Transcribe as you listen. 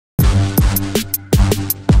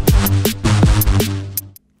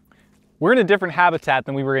We're in a different habitat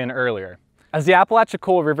than we were in earlier. As the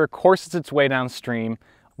Apalachicola River courses its way downstream,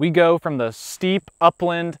 we go from the steep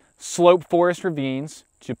upland slope forest ravines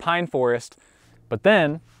to pine forest, but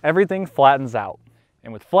then everything flattens out.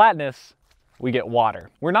 And with flatness, we get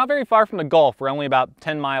water. We're not very far from the Gulf. We're only about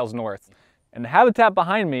 10 miles north. And the habitat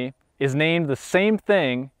behind me is named the same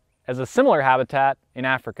thing as a similar habitat in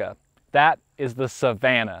Africa. That is the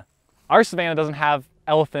savanna. Our savanna doesn't have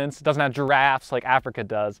elephants, it doesn't have giraffes like Africa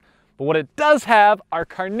does, but what it does have are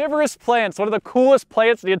carnivorous plants, one of the coolest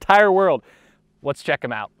plants in the entire world. Let's check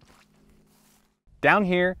them out. Down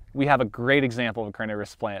here, we have a great example of a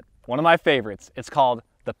carnivorous plant, one of my favorites. It's called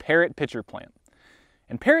the Parrot pitcher plant.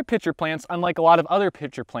 And Parrot pitcher plants, unlike a lot of other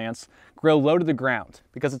pitcher plants, grow low to the ground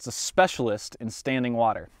because it's a specialist in standing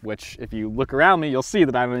water, which if you look around me, you'll see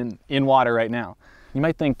that I'm in water right now. You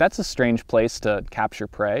might think that's a strange place to capture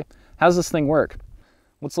prey. How does this thing work?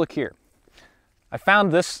 Let's look here. I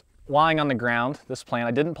found this lying on the ground, this plant.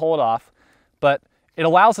 I didn't pull it off, but it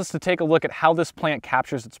allows us to take a look at how this plant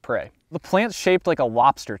captures its prey. The plant's shaped like a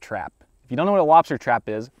lobster trap. If you don't know what a lobster trap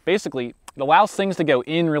is, basically it allows things to go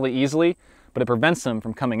in really easily, but it prevents them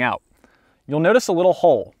from coming out. You'll notice a little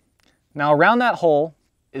hole. Now around that hole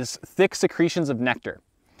is thick secretions of nectar.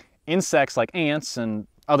 Insects like ants and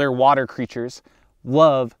other water creatures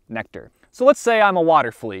love nectar. So let's say I'm a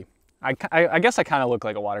water flea. I guess I kind of look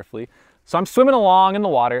like a water flea. So I'm swimming along in the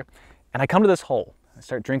water and I come to this hole. I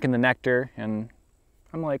start drinking the nectar and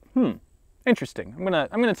I'm like, interesting. I'm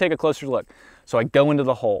gonna take a closer look. So I go into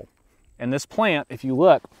the hole and this plant, if you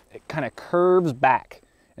look, it kind of curves back.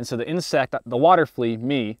 And so the insect, the water flea,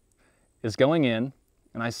 me, is going in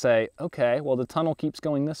and I say, okay, well the tunnel keeps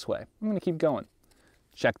going this way. I'm gonna keep going.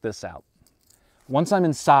 Check this out. Once I'm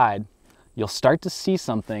inside, you'll start to see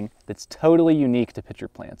something that's totally unique to pitcher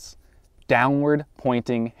plants. Downward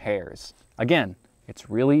pointing hairs. Again, it's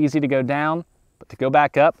really easy to go down, but to go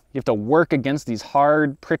back up, you have to work against these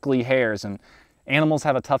hard, prickly hairs, and animals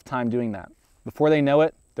have a tough time doing that. Before they know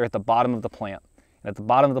it, they're at the bottom of the plant. And at the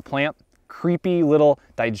bottom of the plant, creepy little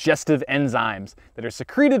digestive enzymes that are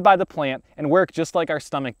secreted by the plant and work just like our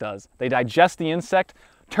stomach does. They digest the insect,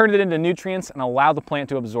 turn it into nutrients, and allow the plant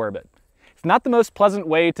to absorb it. It's not the most pleasant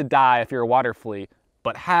way to die if you're a water flea,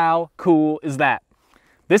 but how cool is that?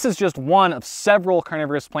 This is just one of several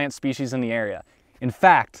carnivorous plant species in the area. In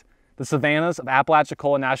fact, the savannas of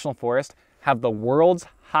Apalachicola National Forest have the world's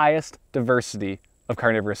highest diversity of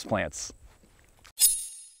carnivorous plants.